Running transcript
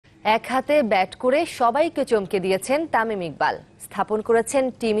এক হাতে ব্যাট করে সবাইকে চমকে দিয়েছেন তামিম ইকবাল। স্থাপন করেছেন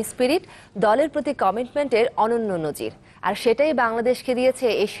টিম স্পিরিট, দলের প্রতি কমিটমেন্টের অনন্য নজির। আর সেটাই বাংলাদেশকে দিয়েছে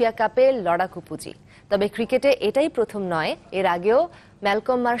এশিয়া কাপের লড়াকু পুঁজি। তবে ক্রিকেটে এটাই প্রথম নয়, এর আগেও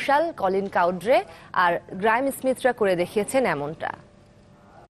ম্যালকম মার্শাল, কলিন কাউড্রে আর গ্রাইম স্মিথরা করে দেখিয়েছেন এমনটা।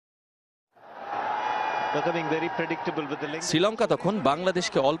 শ্রীলঙ্কা তখন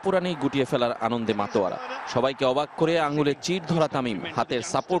বাংলাদেশকে অল্প রানেই গুটিয়ে ফেলার আনন্দে মাতোয়ারা। সবাইকে অবাক করে আঙুলে চির ধরা তামিম হাতের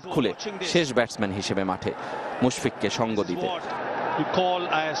সাপোর্ট খুলে শেষ ব্যাটসম্যান হিসেবে মাঠে, মুশফিককে সঙ্গ দিতে।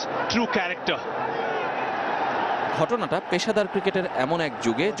 ঘটনাটা পেশাদার ক্রিকেটের এমন এক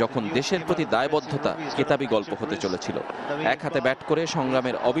যুগে যখন দেশের প্রতি দায়বদ্ধতা কেতাবি গল্প হতে চলেছিল। এক হাতে ব্যাট করে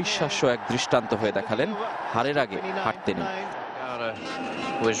সংগ্রামের অবিশ্বাস্য এক দৃষ্টান্ত হয়ে দেখালেন হারের আগে হারতে নেই।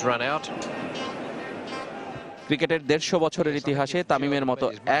 ক্রিকেটের ১৫০ বছরের ইতিহাসে তামিমের মতো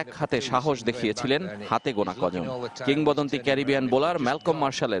এক হাতে সাহস দেখিয়েছিলেন হাতে গোনা কজন। কিংবদন্তি ক্যারিবিয়ান বোলার ম্যালকম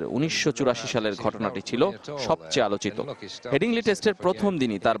মার্শালের ১৯৮৪ সালের ঘটনাটি ছিল সবচেয়ে আলোচিত। হেডিংলি টেস্টের প্রথম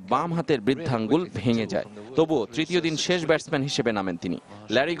দিনই তার বাম হাতের বৃদ্ধাঙ্গুল ভেঙে যায়। তবুও তৃতীয় দিন শেষ ব্যাটসম্যান হিসেবে নামেন তিনি।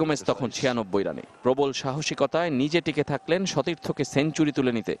 ল্যারি গোমেজ তখন ৯৬ রানে। প্রবল সাহসিকতায় নিজে টিকে থাকলেন, সতীর্থকে সেঞ্চুরি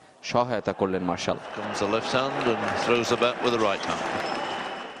তুলে নিতে সহায়তা করলেন মার্শাল।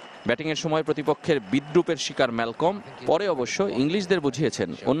 ব্যাটিংয়ের সময় প্রতিপক্ষের বিদ্রুপের শিকার ম্যালকম পরে অবশ্য ইংলিশদের বুঝিয়েছেন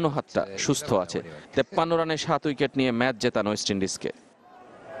অন্য হাতটা সুস্থ আছে। ৫৩ রানে ৭ উইকেট নিয়ে ম্যাচ জেতান ওয়েস্ট ইন্ডিজকে।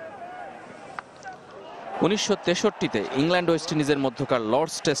 ১৯৬৩-তে ইংল্যান্ড ওয়েস্ট ইন্ডিজের মধ্যকার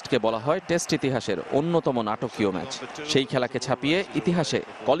লর্ডস টেস্টকে বলা হয় টেস্ট ইতিহাসের অন্যতম নাটকীয় ম্যাচ। সেই খেলাকে ছাপিয়ে ইতিহাসে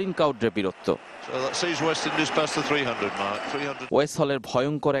কলিন কাউড্রে বীরত্ব। ওয়েস হলের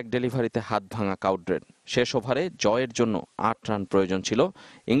ভয়ঙ্কর এক ডেলিভারিতে হাত ভাঙা কাউড্রের। শেষ ওভারে জয়ের জন্য ৮ রান প্রয়োজন ছিল,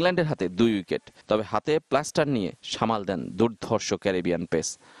 ইংল্যান্ডের হাতে ২ উইকেট। তবে হাতে প্লাস্টার নিয়ে সামাল দেন দুর্ধর্ষ ক্যারিবিয়ান পেস।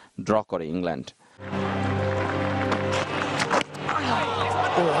 ড্র করে ইংল্যান্ড।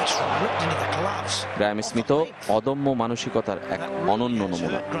 গ্রাইম স্মিথও অদম্য মানসিকতার এক অনন্য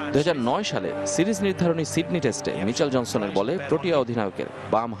নমুনা। ২০০৯ সালে সিরিজ নির্ধারণী সিডনি টেস্টে মিচেল জনসনের বলে প্রোটিয়া অধিনায়কের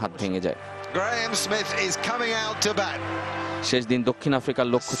বাম হাত ভেঙে যায়। শেষ দিন দক্ষিণ আফ্রিকার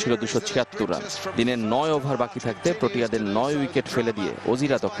লক্ষ্য ছিল ২৭৬ রান। দিনের ৯ ওভার বাকি থাকতে প্রোটিয়াদের ৯ উইকেট ফেলে দিয়ে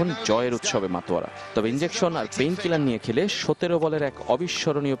অজিরা তখন জয়ের উৎসবে মাতোয়ারা। তবে ইনজেকশন আর পেইন কিলার নিয়ে খেলে ১৭ বলের এক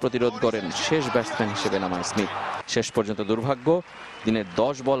অবিস্মরণীয় প্রতিরোধ করেন শেষ ব্যাটসম্যান হিসেবে নামা স্মিথ। শেষ পর্যন্ত দুর্ভাগ্য, দিনের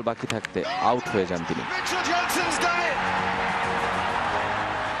 ১০ বল বাকি থাকতে আউট হয়ে যান তিনি।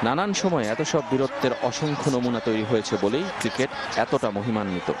 নানান সময় এত সব বীরত্বের অসংখ্য নমুনা তৈরি হয়েছে বলেই ক্রিকেট এতটা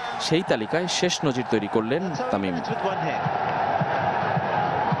মহিমান্বিত। সেই তালিকায় শেষ নজির তৈরি করলেন তামিম।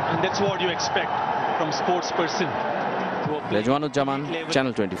 রেজওয়ানুজ্জামান,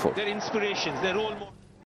 চ্যানেল 24।